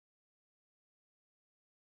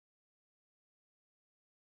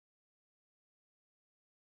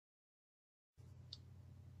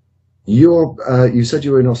You said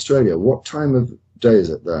you were in Australia. What time of day is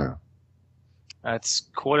it there? It's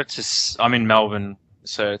I'm in Melbourne,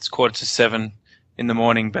 so it's 6:45 in the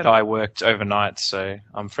morning, but I worked overnight, so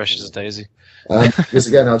I'm fresh as a daisy. Because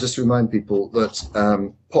again, I'll just remind people that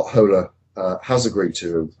Potholer has agreed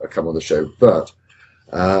to come on the show, but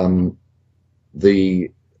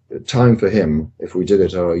the time for him, if we did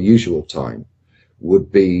it at our usual time,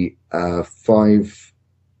 would be 5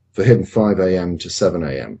 a.m. to 7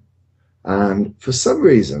 a.m. And for some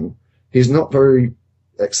reason, he's not very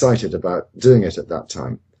excited about doing it at that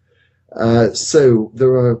time. So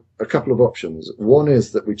there are a couple of options. One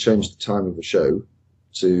is that we change the time of the show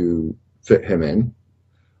to fit him in,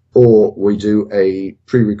 or we do a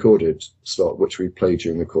pre-recorded slot which we play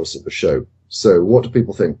during the course of the show. So what do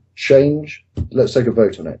people think? Change? Let's take a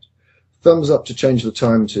vote on it. Thumbs up to change the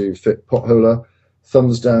time to fit Potholer.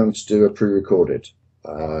 Thumbs down to do a pre-recorded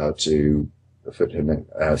to fit him in,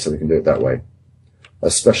 so we can do it that way.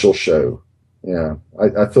 A special show. Yeah,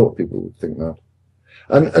 I thought people would think that.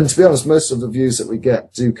 And to be honest, most of the views that we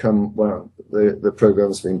get do come, well, the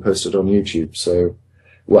program's being posted on YouTube. So,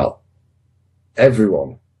 well,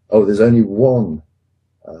 everyone. Oh, there's only one.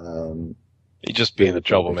 You just being the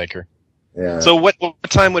troublemaker. Yeah. So what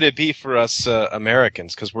time would it be for us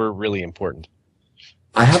Americans? Because we're really important.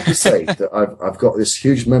 I have to say that I've got this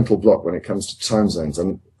huge mental block when it comes to time zones.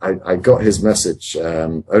 And I got his message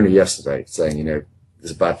only yesterday saying, you know,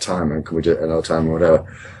 it's a bad time and can we do it another time or whatever.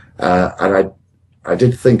 And I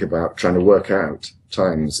did think about trying to work out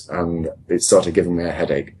times, and it started giving me a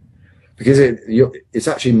headache. Because it's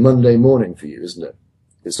actually Monday morning for you, isn't it?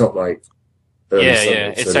 It's not like early Sunday,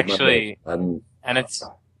 yeah. It's actually, and it's,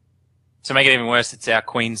 to make it even worse, it's our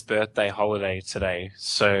Queen's birthday holiday today.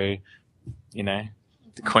 So, you know,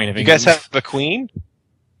 the Queen of England. You guys have a queen?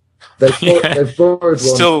 They've borrowed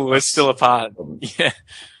one. We're still apart. Yeah.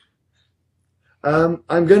 I'm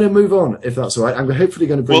going to move on, if that's all right. I'm hopefully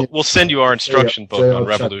going to bring. We'll send you our instruction book on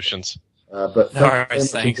revolutions. But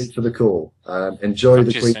thanks for the call. Enjoy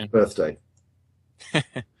the Queen's birthday.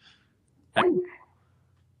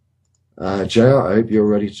 JR, I hope you're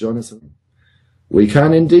ready to join us. We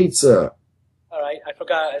can indeed, sir. All right, I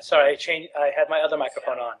forgot. Sorry, I had my other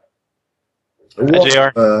microphone on.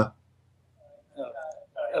 JR.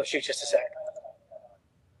 Oh, shoot, just a sec.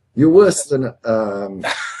 You're worse than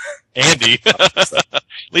Andy. At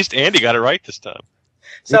least Andy got it right this time.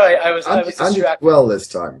 Sorry, I was distracted. Well, this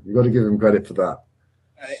time you've got to give him credit for that. All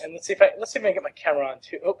right, and let's see if I can get my camera on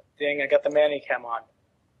too. Oh, dang! I got the Manny cam on.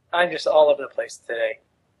 I'm just all over the place today.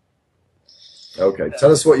 Okay,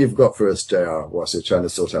 tell us what you've got for us, JR, whilst you're trying to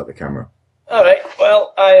sort out the camera. All right.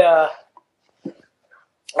 Well, I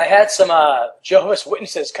had some Jehovah's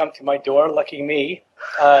Witnesses come to my door. Lucky me.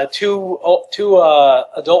 Two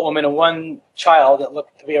adult women and one child that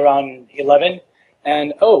looked to be around 11.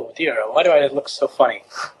 And oh dear, why do I look so funny?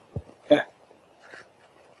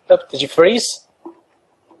 Oh, did you freeze?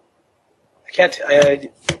 I can't.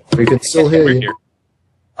 We can still hear you.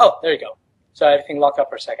 Oh, there you go. So everything locked up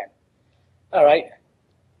for a second. All right.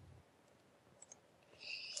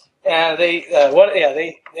 And they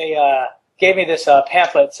gave me this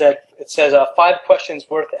pamphlet. It says 5 questions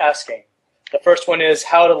worth asking. The first one is,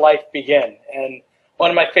 how did life begin? And one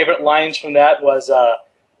of my favorite lines from that was,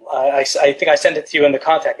 I think I sent it to you in the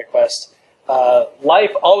contact request.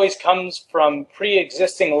 Life always comes from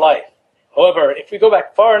pre-existing life. However, if we go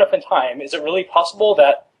back far enough in time, is it really possible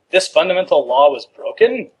that this fundamental law was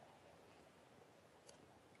broken?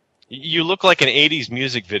 You look like an 80s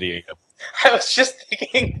music video. I was just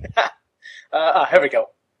thinking that. Here we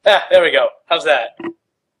go. There we go. How's that?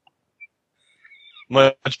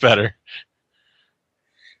 Much better.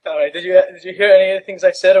 All right. Did you hear any of the things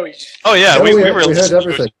I said, or were you just... Oh yeah, we were heard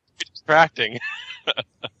everything. Distracting.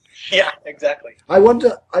 Yeah, exactly. I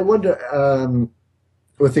wonder,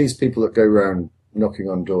 with these people that go around knocking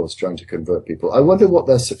on doors trying to convert people, I wonder what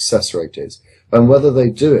their success rate is, and whether they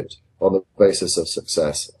do it on the basis of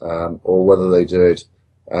success, or whether they do it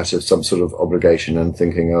out of some sort of obligation and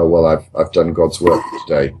thinking, oh well, I've done God's work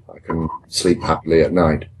today, I can sleep happily at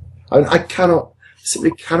night. I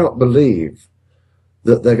simply cannot believe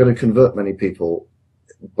that they're going to convert many people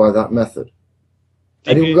by that method.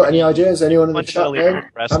 Anyone got any ideas? Anyone in the chat room?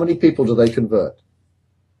 How many people do they convert?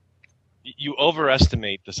 You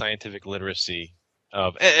overestimate the scientific literacy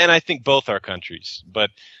of, and I think both our countries, but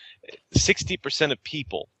 60% of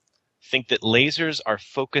people think that lasers are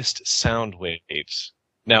focused sound waves.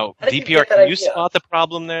 Now, DPR, can you spot the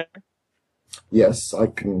problem there? Yes, I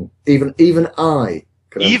can. Even I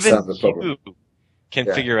can understand the problem. Even you can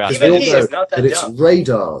figure out that it's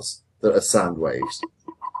radars that are sound waves.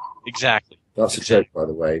 Exactly. That's a joke, by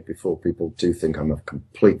the way, before people do think I'm a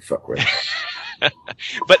complete fuckwit.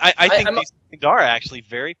 But I think these things are actually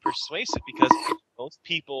very persuasive because most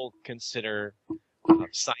people consider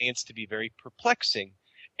science to be very perplexing.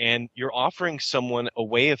 And you're offering someone a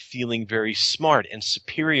way of feeling very smart and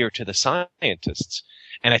superior to the scientists.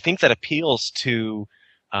 And I think that appeals to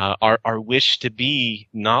our wish to be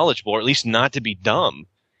knowledgeable, or at least not to be dumb.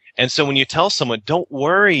 And so when you tell someone, don't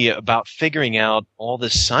worry about figuring out all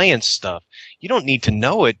this science stuff, you don't need to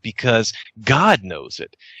know it because God knows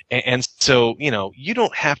it. And so, you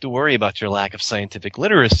don't have to worry about your lack of scientific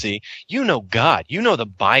literacy. You know God. You know the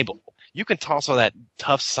Bible. You can toss all that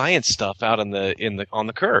tough science stuff out on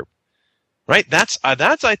the curb. Right? That's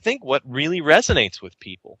I think what really resonates with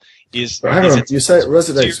people is. But hang on, you say it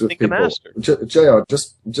resonates with people. JR,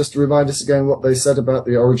 just remind us again what they said about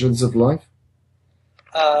the origins of life.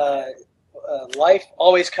 Life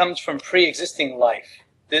always comes from pre-existing life.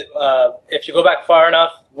 If you go back far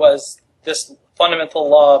enough, was this fundamental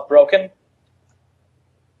law broken?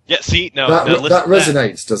 Yeah. See, no, that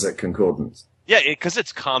resonates, does it, Concordance? Yeah, because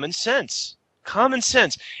it's common sense. Common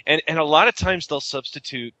sense. And a lot of times they'll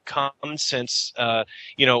substitute common sense,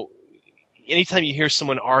 anytime you hear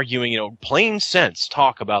someone arguing, plain sense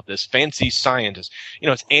talk about this fancy scientist,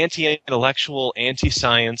 it's anti-intellectual,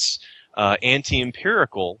 anti-science,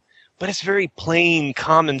 anti-empirical, but it's very plain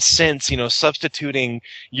common sense, substituting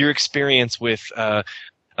your experience with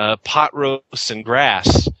pot roasts and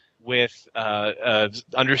grass with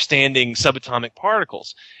understanding subatomic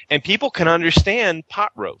particles. And people can understand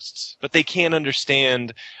pot roasts, but they can't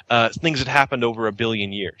understand things that happened over 1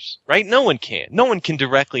 billion years, right? No one can. No one can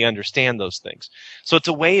directly understand those things. So it's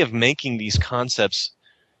a way of making these concepts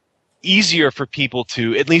easier for people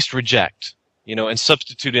to at least reject, and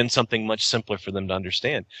substitute in something much simpler for them to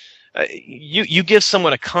understand. You give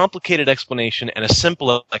someone a complicated explanation and a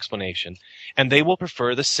simple explanation, and they will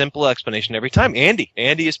prefer the simple explanation every time. Andy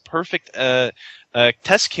is perfect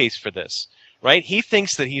test case for this, right? He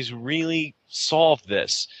thinks that he's really solved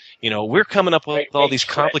this. We're coming up with all these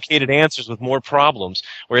complicated answers with more problems,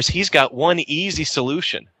 whereas he's got one easy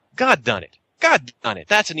solution. God done it.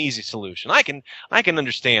 That's an easy solution. I can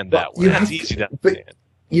understand that one. That's easy to understand.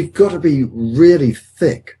 You've got to be really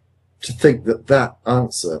thick to think that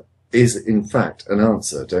answer is in fact an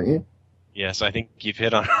answer, don't you? Yes, I think you've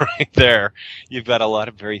hit on it right there. You've got a lot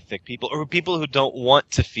of very thick people, or people who don't want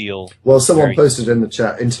to feel. Well, someone posted in the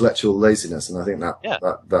chat intellectual laziness, and I think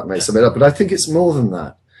that may sum it up. But I think it's more than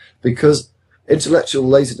that, because intellectual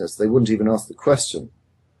laziness, they wouldn't even ask the question.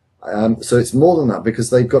 So it's more than that,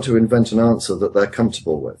 because they've got to invent an answer that they're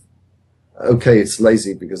comfortable with. Okay, it's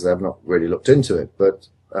lazy because they've not really looked into it, but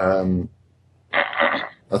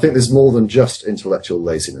I think there's more than just intellectual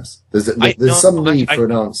laziness. There's some need for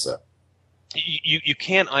an answer. You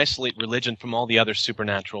can't isolate religion from all the other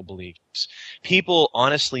supernatural beliefs. People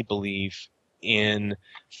honestly believe in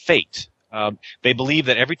fate. They believe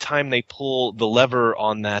that every time they pull the lever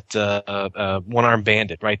on that one-armed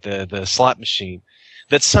bandit, right, the slot machine,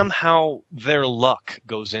 that somehow their luck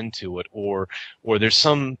goes into it, or there's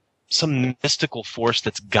some mystical force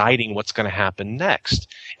that's guiding what's going to happen next.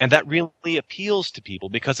 And that really appeals to people,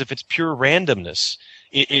 because if it's pure randomness,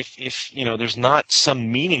 if there's not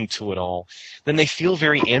some meaning to it all, then they feel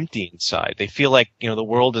very empty inside. They feel like, the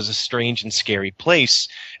world is a strange and scary place,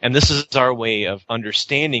 and this is our way of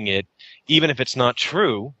understanding it, even if it's not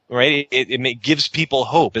true, right? It gives people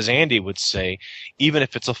hope, as Andy would say, even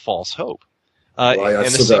if it's a false hope. Look at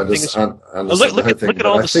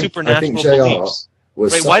all the supernatural beliefs.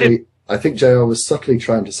 I think JR was subtly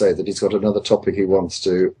trying to say that he's got another topic he wants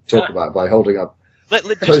to talk about by holding up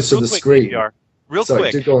close to the screen. Real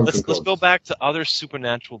quick, let's go back to other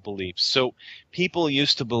supernatural beliefs. So people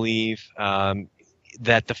used to believe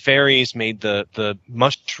that the fairies made the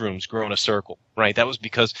mushrooms grow in a circle, right? That was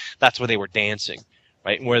because that's where they were dancing,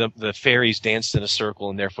 right? Where the fairies danced in a circle,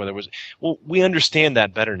 and therefore there was. Well, we understand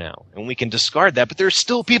that better now, and we can discard that. But there are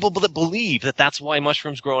still people that believe that that's why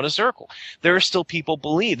mushrooms grow in a circle. There are still people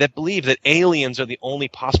that believe that aliens are the only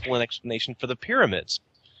possible explanation for the pyramids,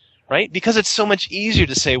 right? Because it's so much easier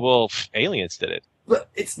to say, well, aliens did it. But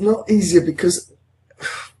it's not easier because,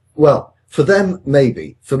 well, for them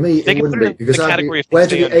maybe. For me, it wouldn't be, because where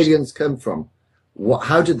did the aliens come from?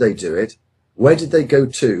 How did they do it? Where did they go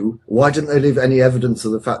to? Why didn't they leave any evidence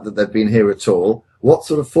of the fact that they've been here at all? What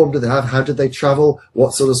sort of form did they have? How did they travel?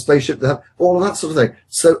 What sort of spaceship did they have? All of that sort of thing.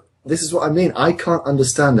 So this is what I mean. I can't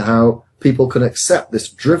understand how people can accept this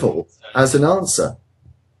drivel as an answer.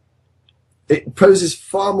 It poses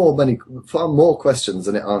far more questions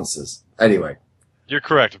than it answers. Anyway. You're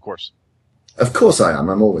correct, of course. Of course I am.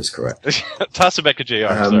 I'm always correct. Toss it back to JR.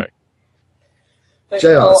 Sorry.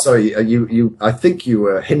 JR, sorry, I think you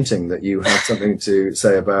were hinting that you had something to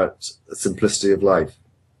say about the simplicity of life.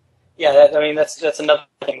 Yeah, that's another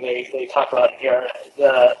thing they talk about here.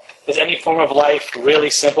 Is any form of life really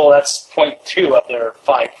simple? That's point 2 of their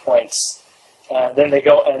 5 points. Then they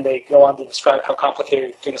go on to describe how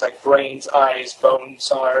complicated things like brains, eyes, bones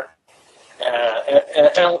are.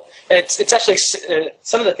 And it's actually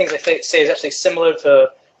some of the things I say is actually similar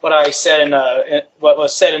to what I said in what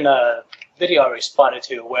was said in a video I responded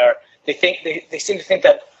to, where they seem to think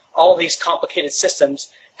that all these complicated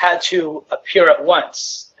systems had to appear at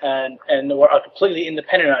once and are completely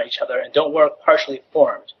independent on each other and don't work partially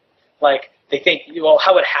formed. Like they think, well,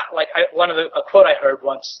 how would a quote I heard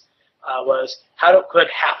once was, could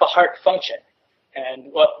half a heart function?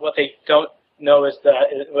 And what they don't know is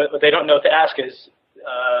what they don't know to ask is,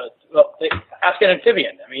 ask an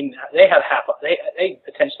amphibian. I mean, they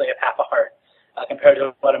potentially have half a heart compared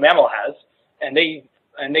to what a mammal has, and they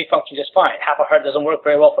function just fine. Half a heart doesn't work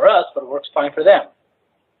very well for us, but it works fine for them.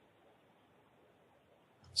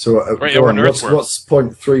 So, what's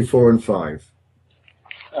point 3, 4, and 5?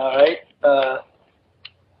 All right.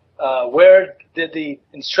 Where did the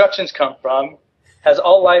instructions come from? Has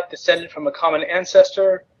all life descended from a common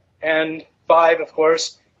ancestor? And 5, of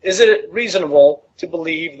course, is it reasonable to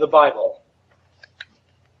believe the Bible?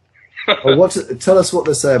 Well, tell us what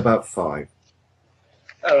they say about 5.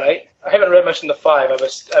 All right. I haven't read much into 5.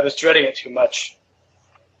 I was dreading it too much.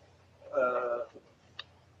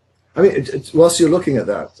 I mean, whilst you're looking at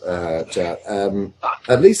that, Chad,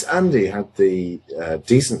 at least Andy had the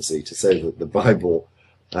decency to say that the Bible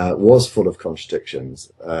was full of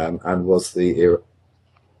contradictions and was the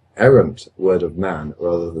errant word of man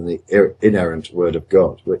rather than the inerrant word of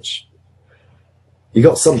God, which he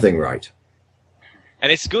got something right. And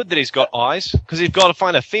it's good that he's got eyes, because he's got to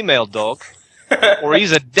find a female dog, or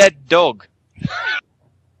he's a dead dog.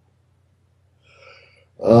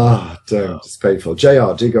 Oh, damn, it's painful.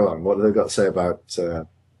 JR, do go on. What have they got to say about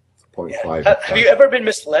point 5? Have you ever been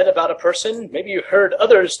misled about a person? Maybe you heard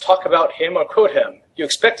others talk about him or quote him. You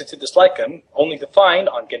expected to dislike him, only to find,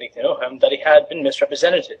 on getting to know him, that he had been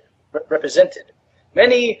misrepresented.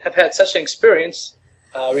 Many have had such an experience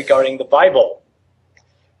regarding the Bible.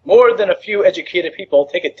 More than a few educated people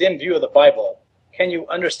take a dim view of the Bible. Can you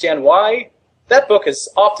understand why? That book is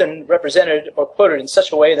often represented or quoted in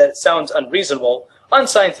such a way that it sounds unreasonable,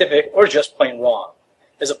 unscientific, or just plain wrong.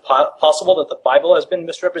 Is it possible that the Bible has been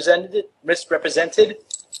misrepresented?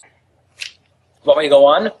 Want me to go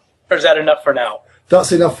on? Or is that enough for now?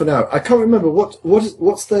 That's enough for now. I can't remember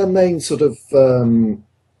what's their main sort of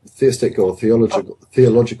theistic or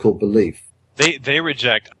theological belief. They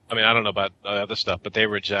reject. I mean, I don't know about other stuff, but they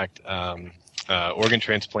reject organ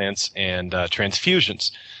transplants and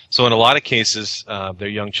transfusions. So in a lot of cases, their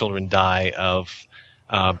young children die of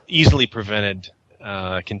easily prevented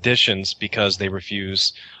conditions because they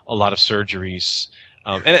refuse a lot of surgeries.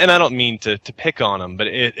 And I don't mean to pick on them, but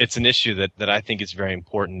it's an issue that I think is very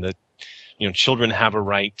important, that children have a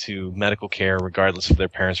right to medical care regardless of their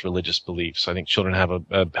parents' religious beliefs. I think children have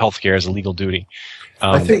a health care as a legal duty.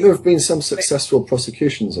 I think there have been some successful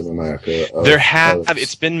prosecutions in America. There have.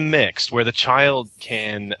 It's been mixed, where the child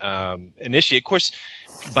can initiate. Of course,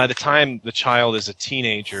 by the time the child is a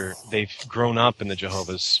teenager, they've grown up in the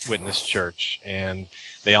Jehovah's Witness Church, and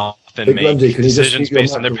they often make decisions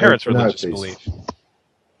based on their parents' religious belief.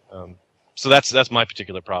 So that's my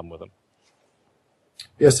particular problem with them.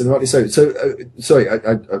 Yes, and rightly so. So, sorry,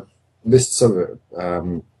 I missed some of it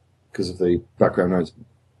because of the background noise.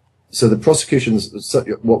 So the prosecutions,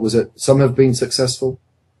 what was it? Some have been successful?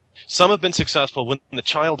 Some have been successful. When the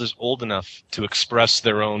child is old enough to express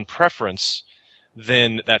their own preference,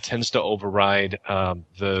 then that tends to override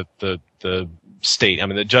the state. I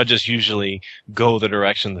mean, the judges usually go the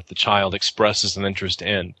direction that the child expresses an interest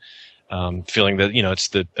in, feeling that, it's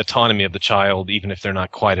the autonomy of the child, even if they're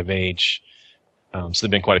not quite of age. So there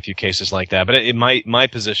have been quite a few cases like that. But my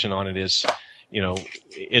position on it is,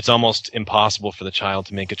 it's almost impossible for the child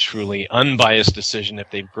to make a truly unbiased decision if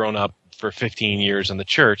they've grown up for 15 years in the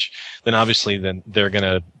church. Then obviously they're going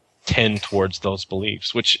to tend towards those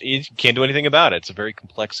beliefs, which you can't do anything about it. It's a very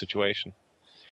complex situation.